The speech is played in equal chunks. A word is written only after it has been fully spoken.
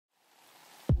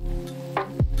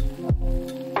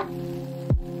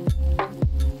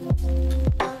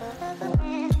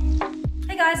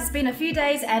been a few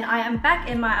days and I am back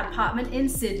in my apartment in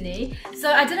Sydney.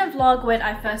 So I didn't vlog when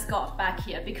I first got back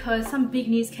here because some big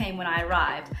news came when I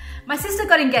arrived. My sister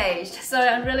got engaged, so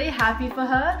I'm really happy for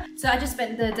her. So I just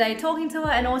spent the day talking to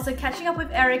her and also catching up with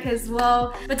Eric as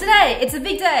well. But today, it's a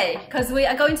big day because we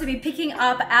are going to be picking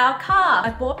up our car.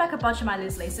 I bought back a bunch of my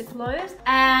Liz Lisa clothes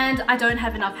and I don't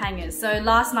have enough hangers. So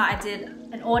last night I did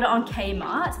an order on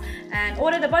Kmart and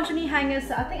ordered a bunch of new hangers.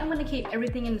 So I think I'm gonna keep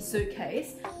everything in the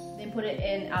suitcase, then put it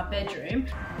in our bedroom.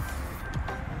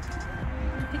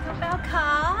 Pick up our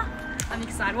car. I'm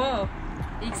excited. Whoa,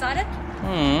 are you excited?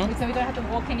 So we don't have to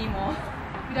walk anymore.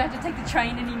 We don't have to take the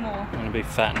train anymore. I'm gonna be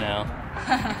fat now.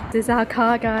 This is our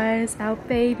car, guys. Our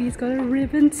baby's got a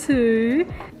ribbon too.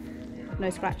 No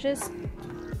scratches.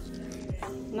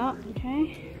 No,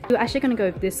 okay. We were actually gonna go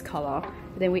with this color,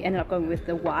 but then we ended up going with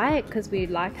the white because we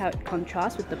liked how it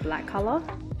contrasts with the black color.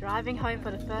 Driving home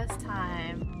for the first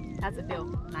time. How's it feel?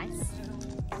 Nice?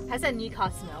 How's that new car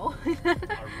smell? I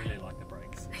really like the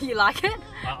brakes. You like it?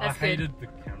 I hated the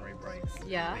Camry brakes.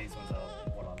 Yeah. These ones are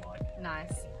what I like.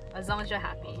 Nice. As long as you're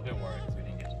happy. I was a bit worried because we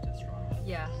didn't get to test drive it.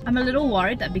 Yeah. I'm a little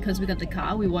worried that because we got the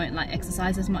car, we won't like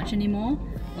exercise as much anymore,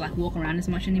 or like walk around as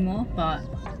much anymore, but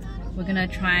we're gonna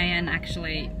try and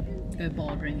actually go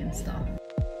bouldering and stuff.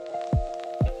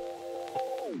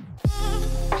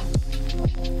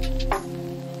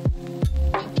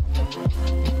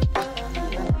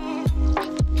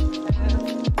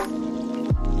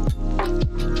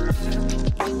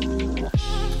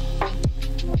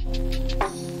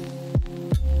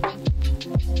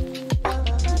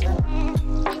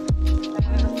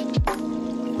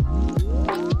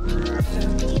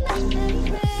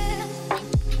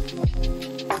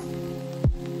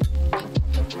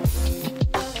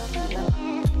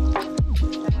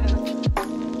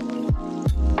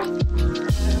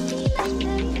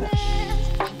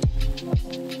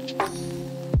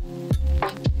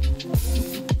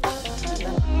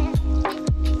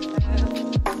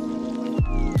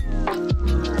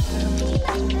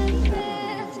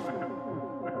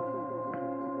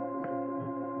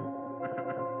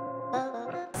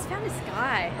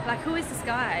 Like, who is this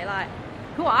guy? Like,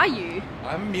 who are you?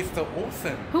 I'm Mr.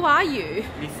 Awesome. Who are you?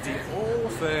 Mr.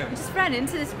 Awesome. I just ran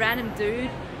into this random dude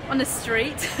on the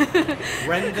street.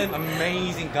 Random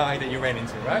amazing guy that you ran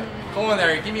into, right? Come on,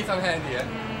 Eric, give me some hand here.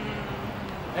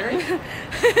 Eric?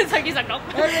 It's like he's like, nope.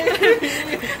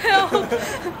 Help.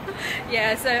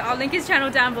 Yeah, so I'll link his channel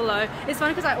down below. It's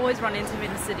funny because I always run into him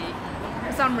in the city.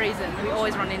 For some reason, we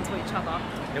always run into each other.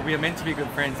 Yeah, we are meant to be good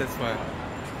friends, that's why.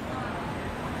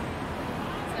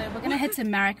 We're gonna head to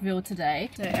Marrickville today.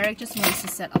 So Eric just wants to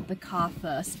set up the car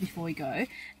first before we go.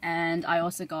 And I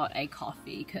also got a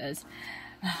coffee because,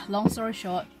 long story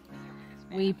short,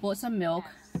 we bought some milk.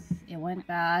 It went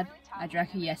bad. I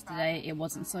drank it yesterday. It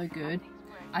wasn't so good.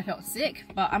 I felt sick,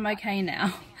 but I'm okay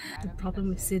now. The problem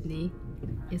with Sydney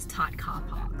is tight car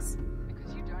parks.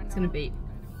 It's gonna beep.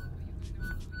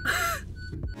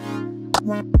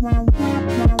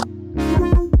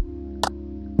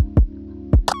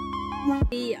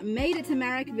 We made it to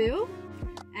Marrickville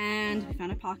and we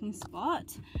found a parking spot.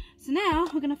 So now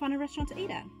we're gonna find a restaurant to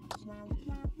eat at.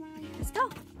 Let's go.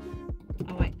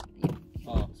 Oh wait. Yeah.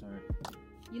 Oh, sorry.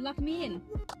 You locked me in.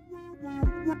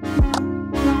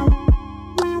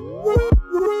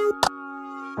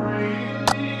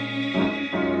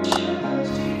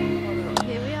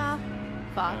 Here we are.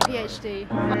 Fuck PhD.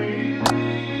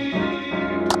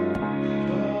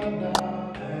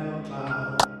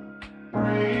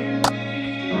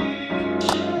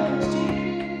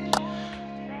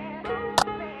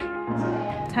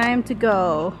 Time to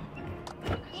go.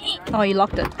 Oh, you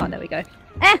locked it. Oh, there we go.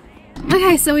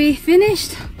 Okay, so we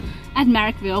finished at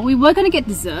Marrickville. We were gonna get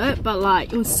dessert, but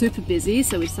like it was super busy,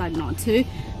 so we decided not to.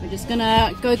 We're just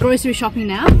gonna go grocery shopping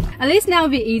now. At least now it'll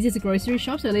be easier to grocery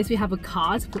shop, so at least we have a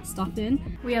car to put stuff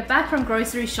in. We are back from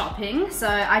grocery shopping, so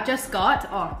I just got,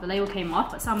 oh, the label came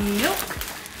off, but some milk.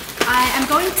 I am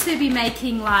going to be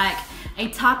making like a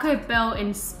Taco Bell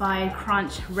inspired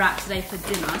crunch wrap today for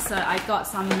dinner. So I got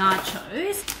some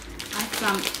nachos, I have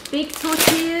some big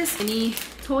tortillas, mini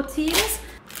tortillas,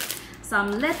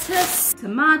 some lettuce,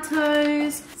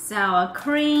 tomatoes, sour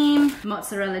cream,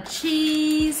 mozzarella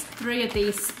cheese, 3 of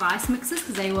these spice mixes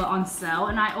because they were on sale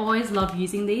and I always love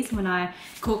using these when I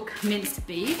cook minced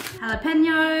beef,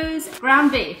 jalapenos,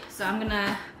 ground beef. So I'm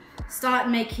gonna start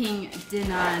making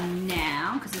dinner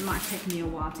now because it might take me a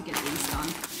while to get these done.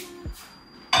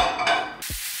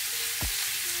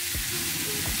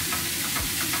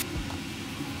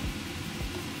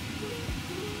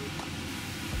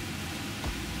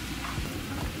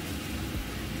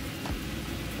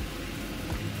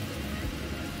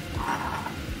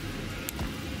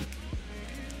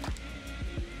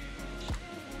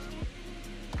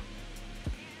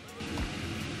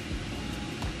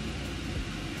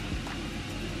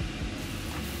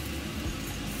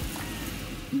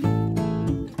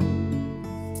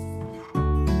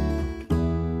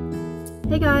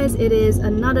 Hey guys, it is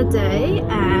another day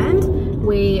and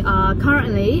we are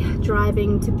currently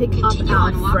driving to pick up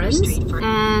our friends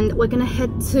and we're gonna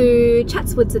head to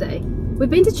Chatswood today. We've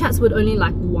been to Chatswood only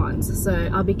like once, so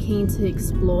I'll be keen to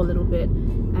explore a little bit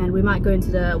and we might go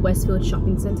into the Westfield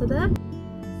shopping centre there.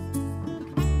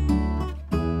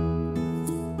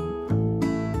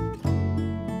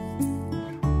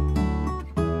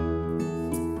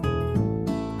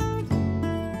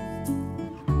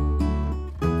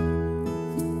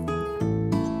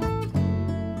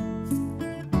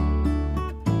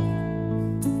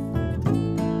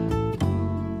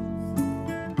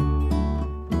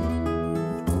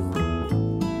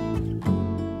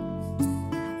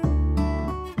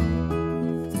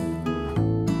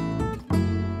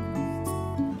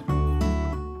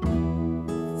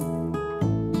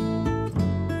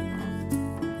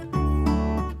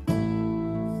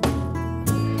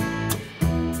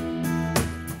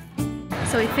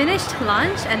 So we finished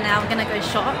lunch and now we're gonna go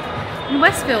shop in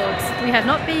Westfield. We have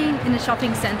not been in the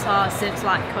shopping centre since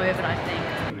like COVID, I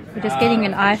think. We're just getting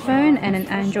an iPhone and an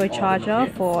Android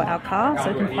charger for our car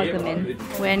so we can plug them in.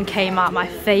 We're in Kmart, my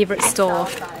favourite store.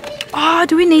 Oh,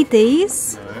 do we need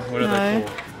these? What are they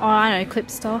called? Oh, I know,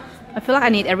 clip stuff. I feel like I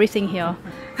need everything here.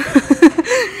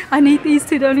 I need these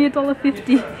too, they're only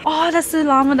 $1.50. Oh, that's the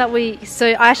llama that so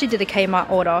I actually did a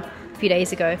Kmart order a few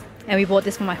days ago and we bought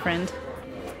this for my friend.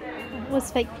 Was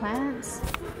fake plants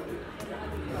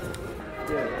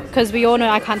because we all know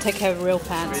I can't take care of real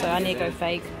plants, so I need to go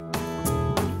fake.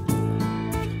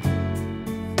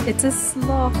 It's a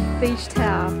sloth beach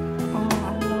towel. Oh,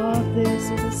 I love this.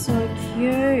 This is so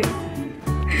cute.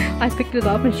 I picked it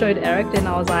up and showed Eric and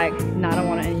I was like, no, I don't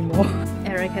want it anymore.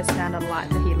 Eric has found a light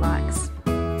that he likes.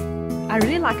 I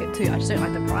really like it too, I just don't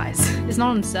like the price. It's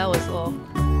not on sale as well.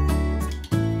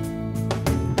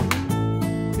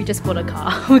 We just bought a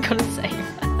car, we gotta save.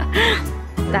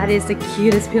 That is the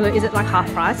cutest pillow. Is it like half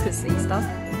price because Easter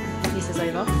is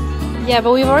over? Yeah,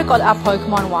 but we've already got our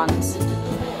Pokemon ones.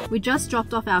 We just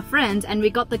dropped off our friends and we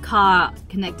got the car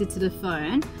connected to the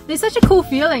phone. It's such a cool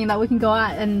feeling that we can go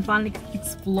out and finally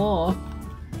explore.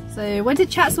 So went to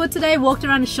Chatswood today, walked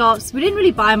around the shops. We didn't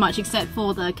really buy much except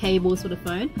for the cables for the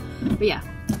phone. But yeah,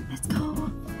 let's go.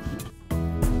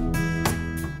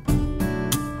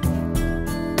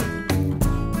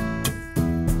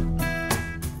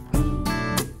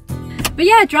 But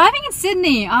yeah, driving in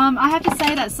Sydney, I have to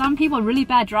say that some people are really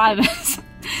bad drivers.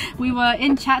 We were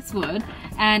in Chatswood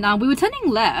and we were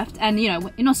turning left, and you know,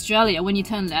 in Australia when you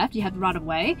turn left you have the right of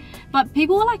way, but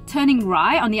people were like turning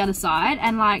right on the other side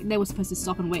and like they were supposed to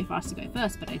stop and wait for us to go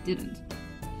first, but they didn't.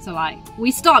 So like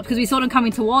we stopped because we saw them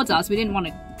coming towards us. We didn't want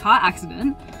a car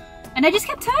accident and they just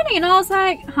kept turning and I was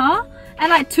like, huh?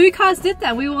 And like 2 cars did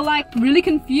that. We were like really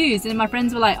confused and my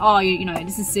friends were like, oh, you know,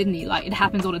 this is Sydney, like it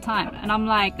happens all the time. And I'm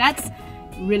like, that's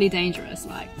really dangerous.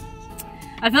 Like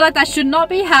I feel like that should not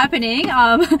be happening.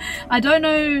 I don't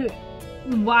know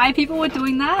why people were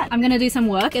doing that. I'm gonna do some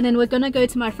work and then we're gonna go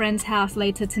to my friend's house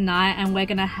later tonight and we're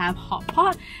gonna have hot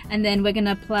pot and then we're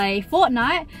gonna play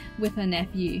Fortnite with her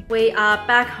nephew. We are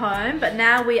back home, but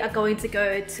now we are going to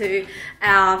go to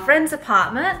our friend's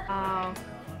apartment.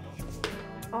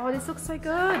 Oh, this looks so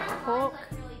good. Pork.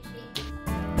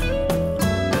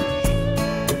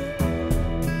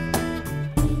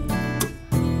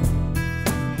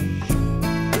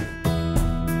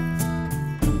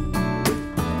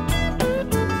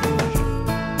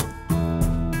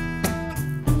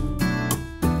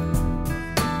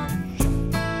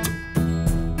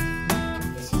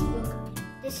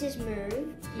 This is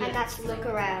move, yeah. And that's look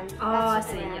around. Oh, that's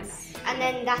I see. around. Yes. And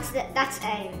then that's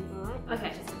aim. Right?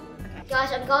 Okay.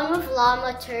 Guys, I'm going with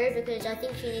Llama too because I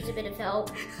think she needs a bit of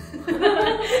help.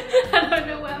 I don't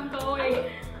know where I'm going. I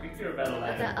think you're about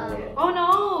 11. Oh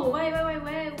no! Wait.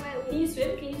 Can you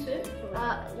swim? Can you swim?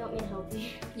 You want me to help you?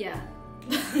 Yeah.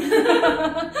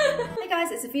 Hey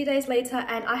guys, it's a few days later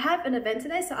and I have an event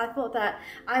today, so I thought that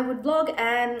I would vlog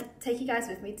and take you guys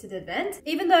with me to the event.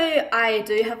 Even though I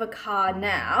do have a car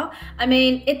now, I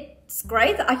mean, it's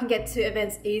great that I can get to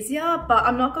events easier, but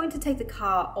I'm not going to take the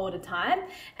car all the time.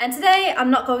 And today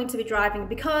I'm not going to be driving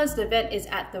because the event is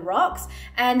at The Rocks,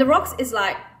 and The Rocks is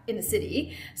like in the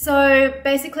city. So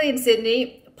basically in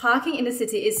Sydney, parking in the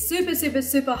city is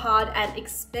super hard and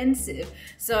expensive.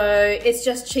 So it's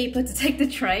just cheaper to take the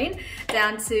train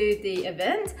down to the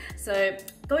event. So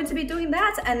going to be doing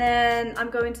that, and then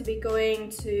I'm going to be going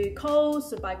to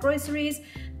Coles to buy groceries.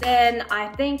 Then I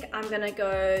think I'm gonna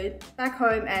go back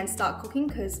home and start cooking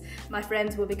because my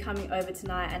friends will be coming over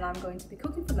tonight and I'm going to be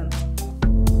cooking for them.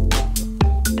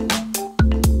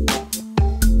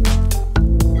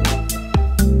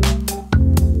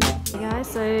 Hey guys,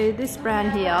 so So this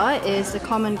brand here is the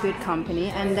Common Good Company,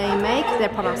 and they make their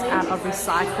products out of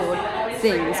recycled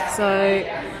things. So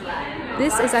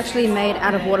this is actually made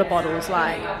out of water bottles.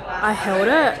 Like, I held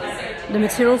it, the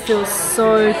material feels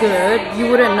so good,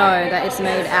 you wouldn't know that it's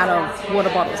made out of water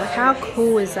bottles. Like, how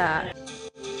cool is that?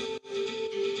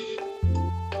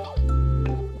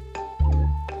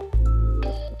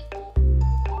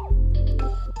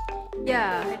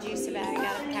 Yeah. Produce a bag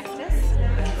out of cactus.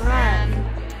 Right.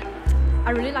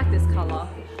 I really like this color.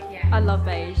 Yeah. I love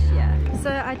beige, yeah.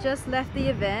 So I just left the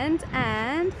event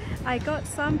and I got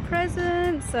some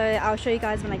presents. So I'll show you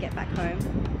guys when I get back home.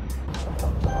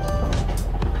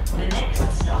 The next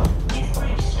stop is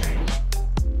Bridge Street.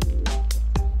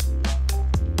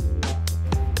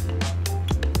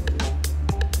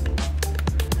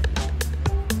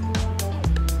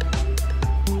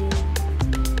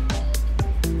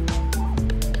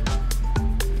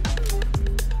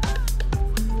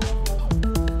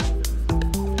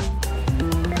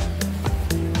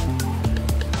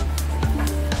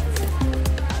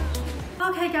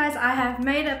 Okay guys, I have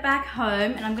made it back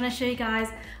home and I'm going to show you guys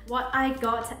what I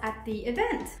got at the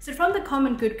event. So from the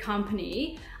Common Good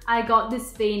Company, I got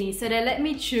this beanie. So they let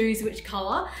me choose which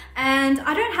color, and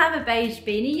I don't have a beige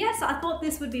beanie yet, so I thought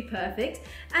this would be perfect.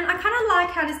 And I kind of like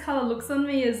how this color looks on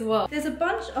me as well. There's a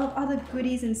bunch of other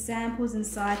goodies and samples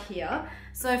inside here.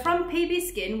 So from PB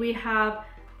Skin, we have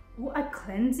a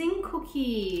cleansing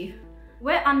cookie.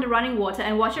 We're under running water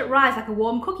and watch it rise like a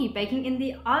warm cookie baking in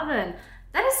the oven.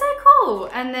 That is so cool.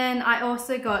 And then I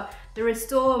also got the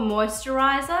Restore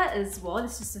Moisturizer as well.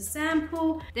 This is just a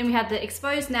sample. Then we have the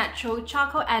Exposed Natural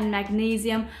Charcoal and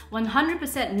Magnesium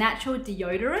 100% Natural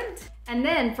Deodorant. And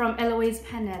then from Eloise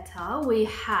Panetta, we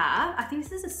have, I think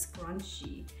this is a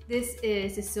scrunchie. This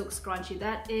is a silk scrunchie.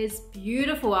 That is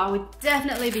beautiful. I would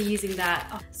definitely be using that.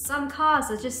 Oh, some cars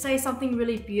that just say something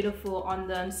really beautiful on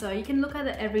them, so you can look at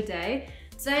it every day.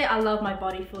 Today, I love my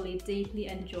body fully, deeply,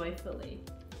 and joyfully.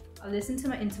 I listen to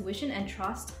my intuition and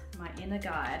trust my inner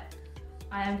guide.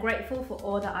 I am grateful for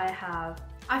all that I have.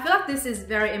 I feel like this is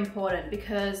very important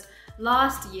because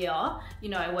last year, you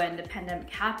know, when the pandemic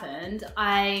happened,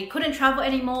 I couldn't travel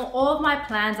anymore. All of my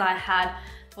plans I had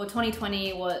for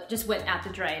 2020 just went out the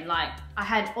drain. Like, I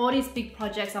had all these big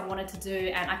projects I wanted to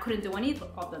do and I couldn't do any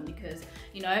of them because,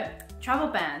 you know, travel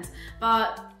bans.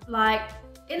 But like,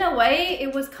 in a way,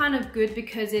 it was kind of good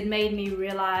because it made me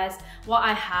realize what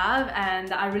I have and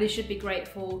that I really should be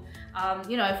grateful,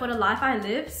 you know, for the life I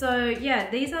live. So yeah,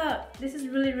 this is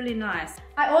really, really nice.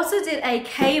 I also did a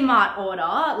Kmart order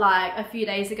like a few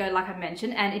days ago, like I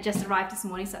mentioned, and it just arrived this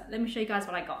morning. So let me show you guys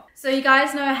what I got. So you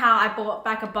guys know how I bought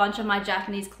back a bunch of my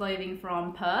Japanese clothing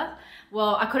from Perth?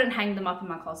 Well, I couldn't hang them up in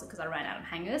my closet because I ran out of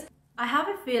hangers. I have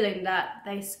a feeling that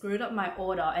they screwed up my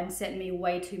order and sent me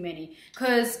way too many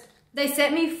because they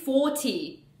sent me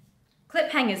 40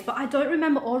 clip hangers, but I don't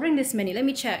remember ordering this many. Let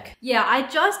me check. Yeah, I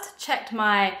just checked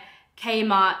my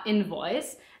Kmart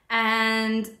invoice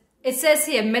and it says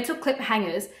here metal clip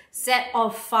hangers, set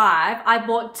of 5. I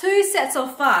bought 2 sets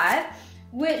of 5,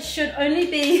 which should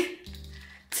only be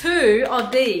 2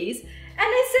 of these. And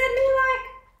they sent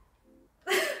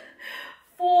me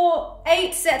like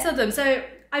 8 sets of them. So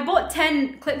I bought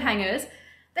 10 clip hangers.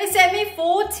 They sent me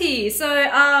 40. So,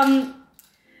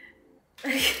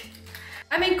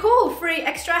 I mean, cool, free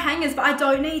extra hangers, but I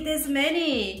don't need this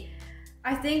many.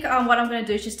 I think what I'm gonna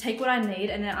do is just take what I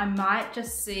need and then I might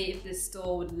just see if this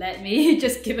store would let me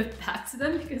just give it back to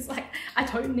them because like, I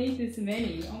don't need this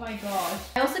many. Oh my gosh.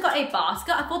 I also got a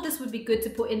basket. I thought this would be good to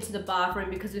put into the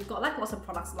bathroom because we've got like lots of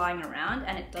products lying around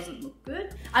and it doesn't look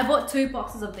good. I bought 2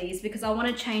 boxes of these because I want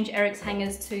to change Eric's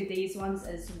hangers to these ones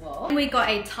as well. And we got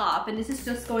a tarp and this is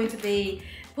just going to be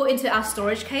put into our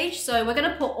storage cage. So we're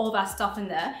gonna put all of our stuff in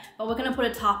there, but we're gonna put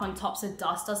a tarp on top so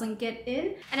dust doesn't get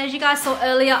in. And as you guys saw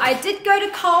earlier, I did go to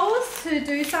Coles to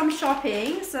do some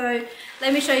shopping. So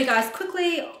let me show you guys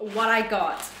quickly what I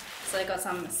got. So I got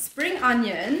some spring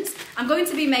onions. I'm going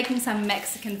to be making some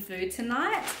Mexican food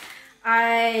tonight.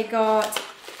 I got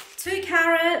 2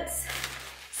 carrots,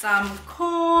 some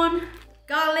corn,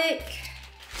 garlic,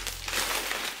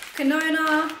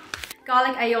 quinoa,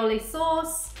 garlic aioli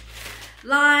sauce,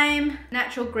 lime,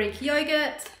 natural Greek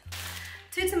yogurt,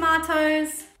 2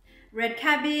 tomatoes, red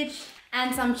cabbage,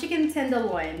 and some chicken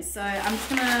tenderloins. So I'm just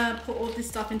gonna put all this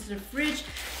stuff into the fridge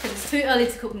because it's too early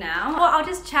to cook now. Well, I'll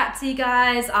just chat to you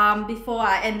guys before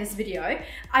I end this video.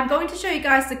 I'm going to show you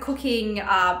guys the cooking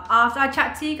after I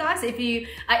chat to you guys. If you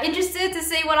are interested to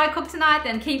see what I cook tonight,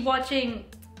 then keep watching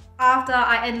after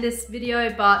I end this video.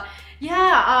 But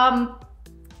yeah,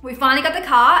 we finally got the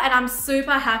car and I'm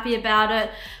super happy about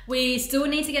it. We still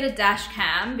need to get a dash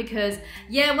cam because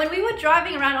yeah, when we were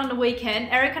driving around on the weekend,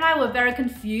 Eric and I were very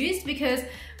confused because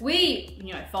we,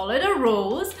 follow the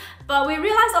rules, but we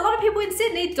realized a lot of people in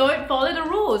Sydney don't follow the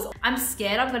rules. I'm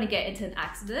scared I'm gonna get into an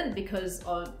accident because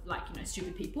of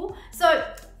stupid people. So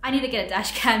I need to get a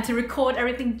dash cam to record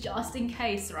everything just in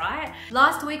case, right?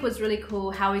 Last week was really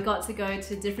cool how we got to go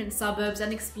to different suburbs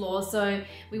and explore. So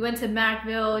we went to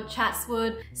Marrickville,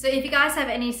 Chatswood. So if you guys have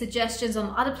any suggestions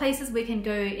on other places we can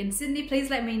go in Sydney, please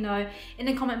let me know in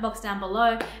the comment box down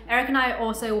below. Eric and I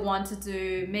also want to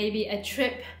do maybe a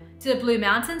trip to the Blue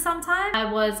Mountains sometime. I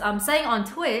was saying on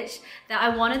Twitch that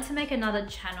I wanted to make another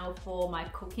channel for my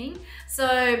cooking.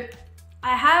 So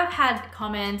I have had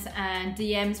comments and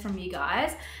DMs from you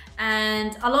guys,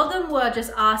 and a lot of them were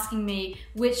just asking me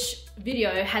which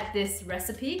video had this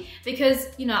recipe because,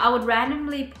 I would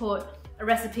randomly put a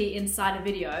recipe inside a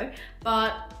video,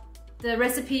 but the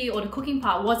recipe or the cooking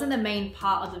part wasn't the main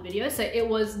part of the video, so it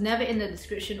was never in the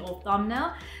description or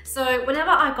thumbnail. So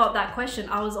whenever I got that question,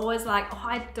 I was always like, oh,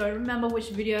 I don't remember which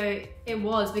video it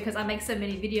was because I make so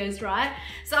many videos, right?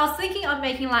 So I was thinking of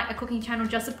making like a cooking channel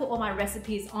just to put all my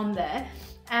recipes on there.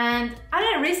 And I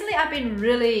don't know, recently I've been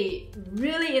really,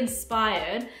 really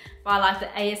inspired by like the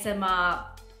ASMR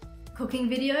cooking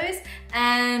videos,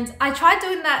 and I tried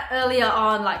doing that earlier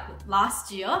on, like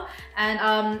last year, and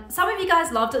some of you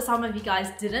guys loved it, some of you guys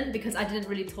didn't because I didn't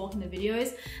really talk in the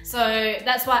videos, so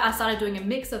that's why I started doing a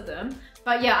mix of them.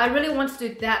 But yeah, I really want to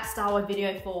do that style of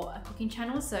video for a cooking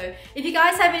channel, so if you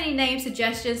guys have any name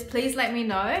suggestions, please let me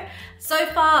know. So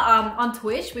far on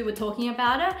Twitch we were talking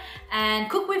about it, and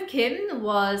Cook with Kim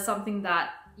was something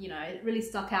that it really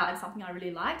stuck out and something I really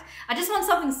liked. I just want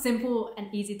something simple and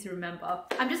easy to remember.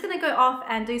 I'm just gonna go off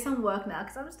and do some work now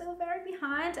because I'm still very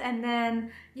behind, and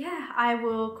then yeah, I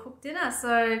will cook dinner.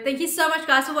 So thank you so much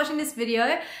guys for watching this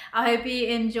video. I hope you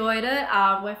enjoyed it.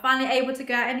 We're finally able to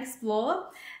go out and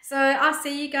explore. So I'll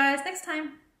see you guys next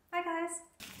time. Bye guys.